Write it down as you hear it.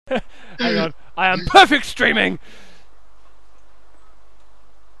I am perfect streaming.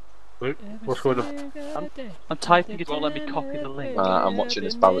 What's going on? I'm typing, it won't let me copy the link. I'm watching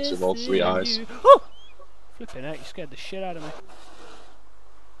this Barracks with all 3 eyes. Oh! Flipping out, you scared the shit out of me.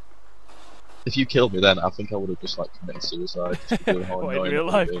 If you killed me then, I think I would have just like committed suicide. Just because of how What, in annoying real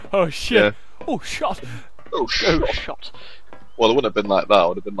it life? would be. Oh shit. Yeah. Oh shot. Oh shit. Shot. Well, it wouldn't have been like that. It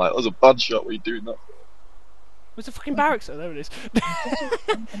would have been like, that was a bad shot. What are you doing that for? Where's the fucking barracks? Oh, there it is.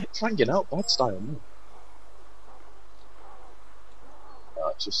 It's hanging out, bad style. No.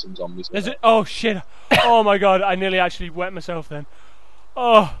 It's just some zombies. There's it. Oh shit. Oh my god, I nearly actually wet myself then.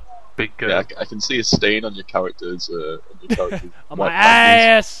 Oh. Big girl. Yeah, I can see a stain on your character's. On my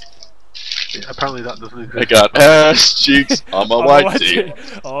ass. Yeah, apparently that doesn't exist. I got ass cheeks on my white tee.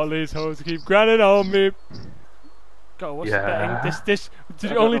 All these hoes keep grinding on me. God, what's the Yeah. betting? This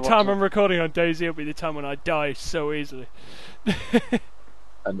the only time I'm recording on DayZ will be the time when I die so easily.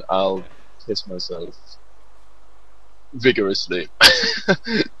 And I'll kiss myself vigorously. So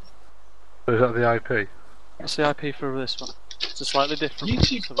is that the IP? What's the IP for this one? It's a slightly different.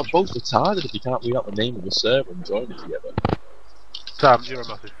 You two are both retarded if you can't read out the name of the server and join it together. Sam, you're a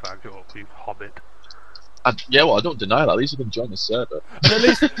massive fag, you're you hobbit. Yeah, well, I don't deny that. At least you can join the server. And at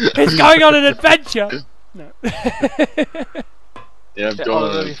least he's going on an adventure. No. Yeah, I'm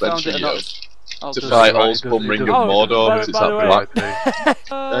joining an you found adventure, it you know, I'll to do fight it. Allspawn Ring of Oh, Mordor by because it's the that way. black.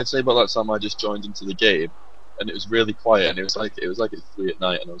 IP. I'd say about that time I just joined into the game, and it was really quiet, and it was like at 3 at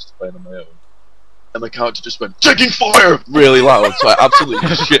night, and I was playing on my own. And my character just went, "Taking fire!" really loud, so I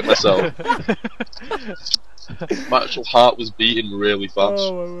absolutely shit myself. My actual heart was beating really fast.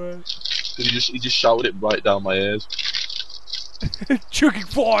 Oh my word. He just shouted it right down my ears. Chugging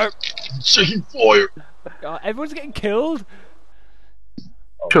fire. Taking fire! God, everyone's getting killed.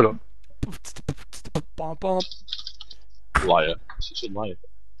 Shut up. Bom, bom. Liar. Such a liar.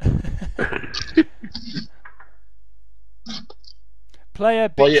 Player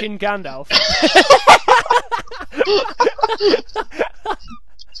bitchin' Gandalf.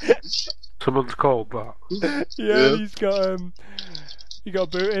 Someone's called that. Yeah, he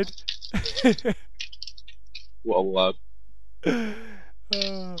got booted. What a lad.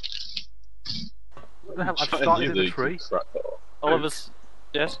 What the hell? I've I started knew in a they tree. could crack that off. Oliver's.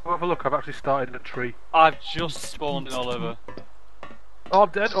 Yes? Oh, have a look, I've actually started in a tree. I've just spawned in Oliver. Oh, I'm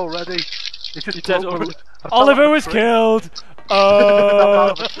dead already. It's just You're dead broke. already. I fell out Oliver of a was tree. killed.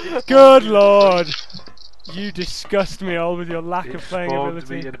 Oh, good lord. You disgust me all with your lack It of playing spawned me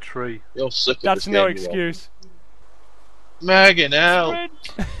ability. in a tree. You're sick of That's this no game, you are. excuse. Megan, help!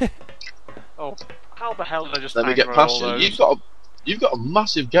 Oh, how the hell did I just Let me get aggro past all you. those? You've got a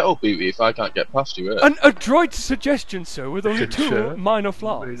massive get-up, Beauty, if I can't get past you, eh? An adroit suggestion, sir, with only Should two share. minor Made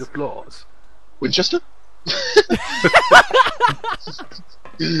flaws. of flaws. Winchester?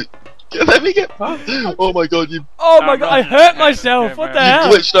 Let me get past. Oh my god, you Oh my god, I hurt myself. What the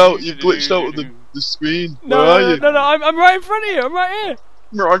hell? glitched out. You glitched out of the screen. Where No, are no, you? no, no, I'm right in front of you. I'm right here.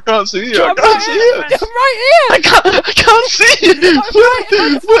 No, I can't see you. I I'm can't right see here. you. I'm right I can't see you.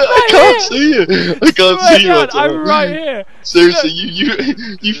 I can't see you. I can't here. see you at all. I'm right here. Seriously,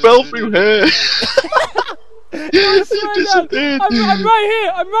 you fell through here. I You swear disappeared. I'm right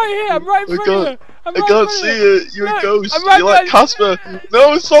here. I'm right here. I'm right in front of you. I'm I right can't in front see of you. you. You're No, a ghost. I'm right You're like behind- Casper.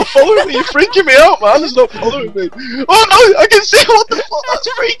 No, stop following me. You're freaking me out, man. Stop following me. Oh no, I can see. What the fuck? That's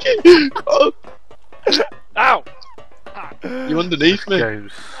freaking. Oh, Ow! you're underneath me.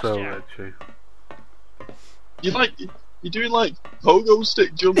 Game's so edgy. You're doing like pogo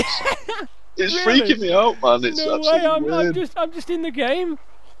stick jumps. It's Really? freaking me out, man. It's No absolutely way. I'm weird. just in the game.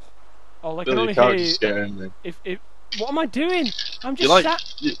 Oh, I can Billy, only your hear character's you. scaring me. If what am I doing? I'm just You're like, sat.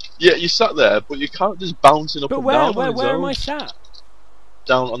 you sat there, but your character's bouncing up But and where? down Where? on his Where own. am I sat?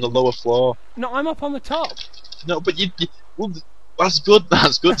 Down on the lower floor. No, I'm up on the top. No, but well, that's good.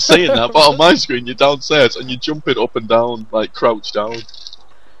 That's good saying that. But on my screen, you're downstairs and you're jumping up and down, like crouched down.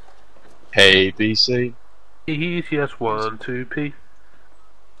 Hey, BC. Easy as 1, 2, P.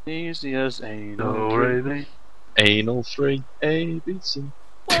 Easy as anal. No, really. Anal free. A, B, C.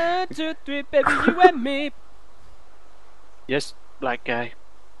 1, 2, 3, baby, you and me. Yes, black guy.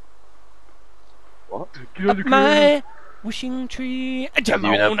 What? Up my wishing tree,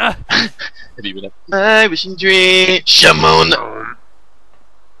 Jamona. Have you been up? My wishing tree. Shamon.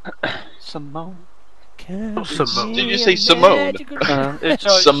 Simone. Simone. Did you say Simone?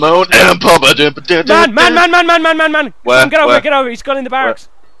 It's Simone and Papa. Man. Where? Get over, Where? get over. He's gone in the barracks.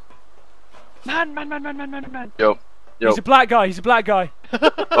 Man. Yo. He's a black guy.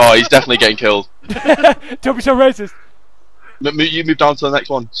 Oh, he's definitely getting killed. Don't be so racist. You move down to the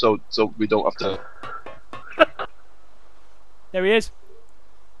next one, so we don't have to. There he is.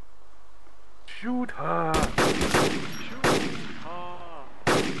 Shoot her!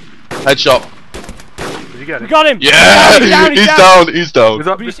 Headshot. Did you get We him? got him! Yeah! He's down! He's down. Was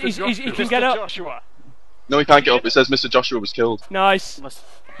that But Mr. he can Mr. get up. Joshua. No, he can't get up. It says Mr. Joshua was killed. Nice. Must-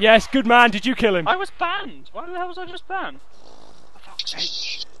 Yes, good man. Did you kill him? I was banned. Why the hell was I just banned?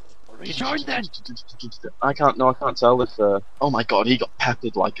 Rejoin then. I can't tell if. Oh my god, he got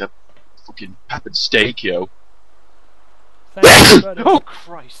peppered like a fucking peppered steak, yo. Thank you, buddy. Oh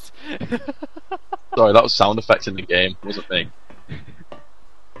Christ! Sorry, that was sound effects in the game, wasn't me.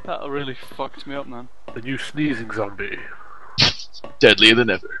 That really fucked me up, man. The new sneezing zombie. Deadlier than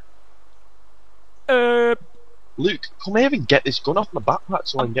ever. Uh, Luke, come here and get this gun off my backpack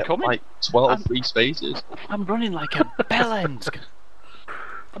so I can I'm get coming. like 12 I'm- free spaces. I'm running like a bellend.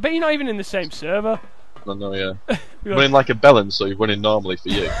 I bet you're not even in the same server. No, yeah. You're Running like a bellend, so you're running normally for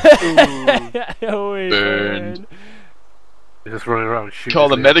you. Oh, wait, Burned. man. He's just running around shooting. Call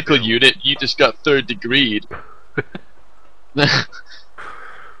the things. medical unit, you just got third degreed.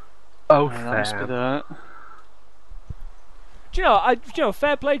 Oh, That must be Sam. that. Do you know,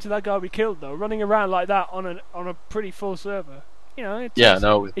 fair play to that guy we killed though, running around like that on a pretty full server. You know, it Yeah, takes,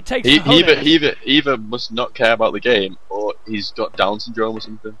 no. it takes He cojones. either must not care about the game, or he's got Down syndrome or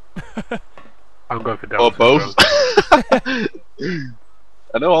something. I'm going for Down Or both. syndrome.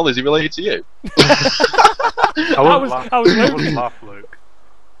 I know, Ollie, is he related to you? I was- wouldn't laugh. I was I Luke. wouldn't laugh, Luke.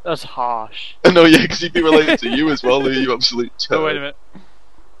 That's harsh. No, yeah, because he'd be related to you as well, Lou, you absolute turd. Oh wait a minute.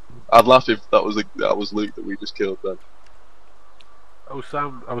 I'd laugh if that was Luke that we just killed then. Oh,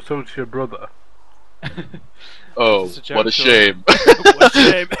 Sam, I was talking to your brother. Oh, It's a joke, what a Sean. shame. What's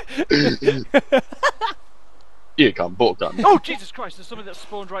his name? You can, but can. Oh Jesus Christ! There's something that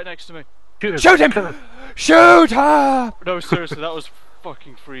spawned right next to me. Shoot him! Shoot her! No, seriously, that was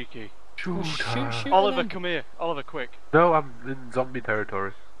fucking freaky. Shoot her. Shoot Oliver, them. come here. Oliver, quick. No, I'm in zombie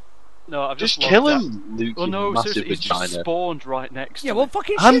territory. No, I've Just just kill logged out. him, Luke, Well, you no, massive seriously, he's just vagina. spawned right next Yeah, to well, me.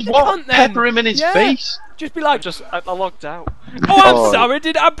 fucking shoot And the what? cunt then. Pepper him in his Yeah. face? Just be like, I logged out. oh, I'm Oh. sorry,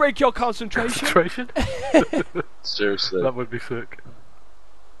 did I break your concentration? Concentration? Seriously. That would be sick.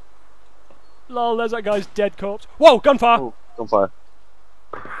 Lol, there's that guy's dead corpse. Whoa, gunfire! Oh, gunfire.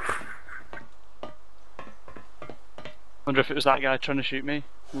 Wonder if it was that guy trying to shoot me.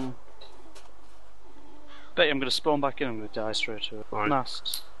 Bet you I'm gonna spawn back in. I'm gonna die straight away. Right.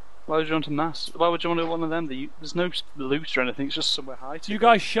 Masks. Why would you want a mask? Why would you want one of them? There's no loot or anything. It's just somewhere high. To You go.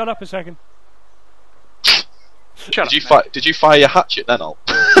 guys shut up a second. Shut Did up, you fire your hatchet then, Al?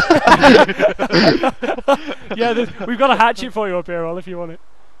 Yeah, we've got a hatchet for you up here, Ol, if you want it.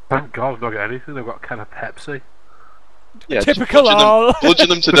 Thank God I've not got anything. I've got a can of Pepsi. Yeah, just Typical Al. bludgeon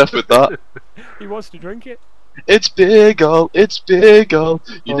them to death with that. He wants to drink it. It's big Al, it's big Al.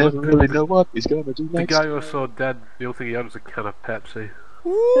 You Oh, never really know what he's gonna do The next. guy who I saw dead, the only thing he had was a can of Pepsi.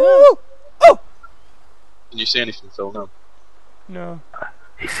 Woo! Oh! Can you see anything, Phil, now? No,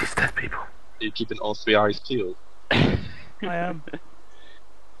 He sees dead people. Are you keeping all three eyes peeled? I am.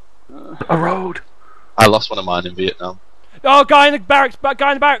 A road! I lost one of mine in Vietnam. Oh, guy in the barracks!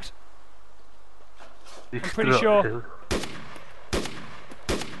 Guy in the barracks! He's pretty still up sure. the hill.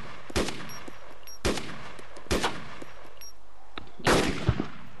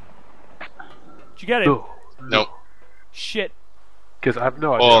 Did you get him? No. No. Shit. Because I have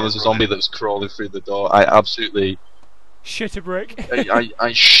no idea. Oh, there's a zombie that was crawling through the door. I absolutely... Shit a brick.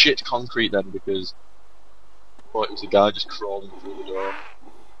 I shit concrete then because I thought it was a guy just crawling through the door.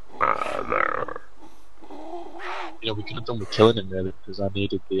 Mother. You know, we could have done with killing him really because I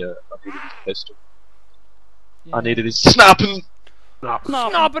needed his pistol. I needed his snapping. Snap.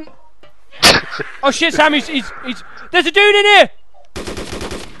 Snobbing. Oh shit, Sam, he's... There's a dude in here!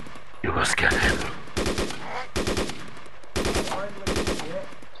 You must get him.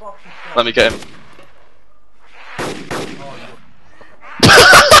 Let me get him.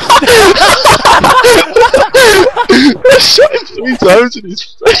 I shot him 3 times in his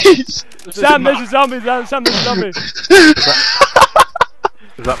face. Sam, there's a zombie, Sam, there's a zombie. Is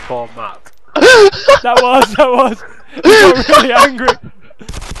that poor Matt? That was. He got really angry.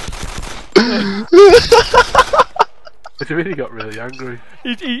 What do you mean he got really angry?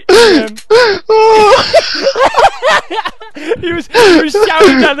 He was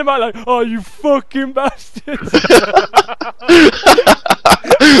shouting down the mic like, "Oh, you fucking bastards!"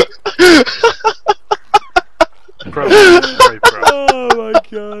 Pro. Very pro. Oh my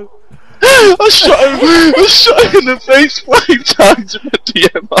god. I shot him in the face 5 times with a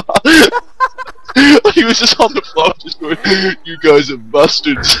DMR. He was just on the floor just going, "You guys are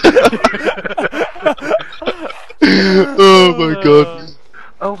bastards." Oh my god.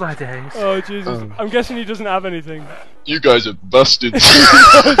 Oh my days. Oh Jesus. I'm guessing he doesn't have anything. You guys are bastards.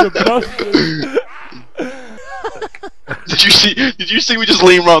 He's a bastard. Did you see? Did you see me just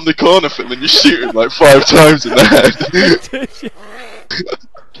lean round the corner for him and just shoot him like 5 times in the head?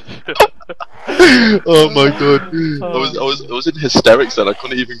 Oh my god! I was in hysterics then. I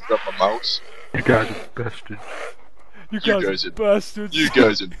couldn't even grab my mouse. You guys are bastards. You guys are bastards. You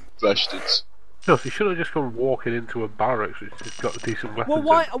guys are bastards. No, so you should have just gone walking into a barracks which has got a decent weapon. Well,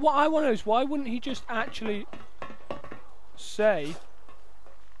 why? What I want to know is why wouldn't he just actually say,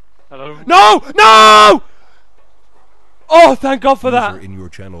 Hello? "No, no"? Oh, thank God for that. User in your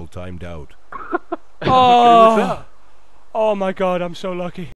channel timed out. Oh, oh my God, I'm so lucky.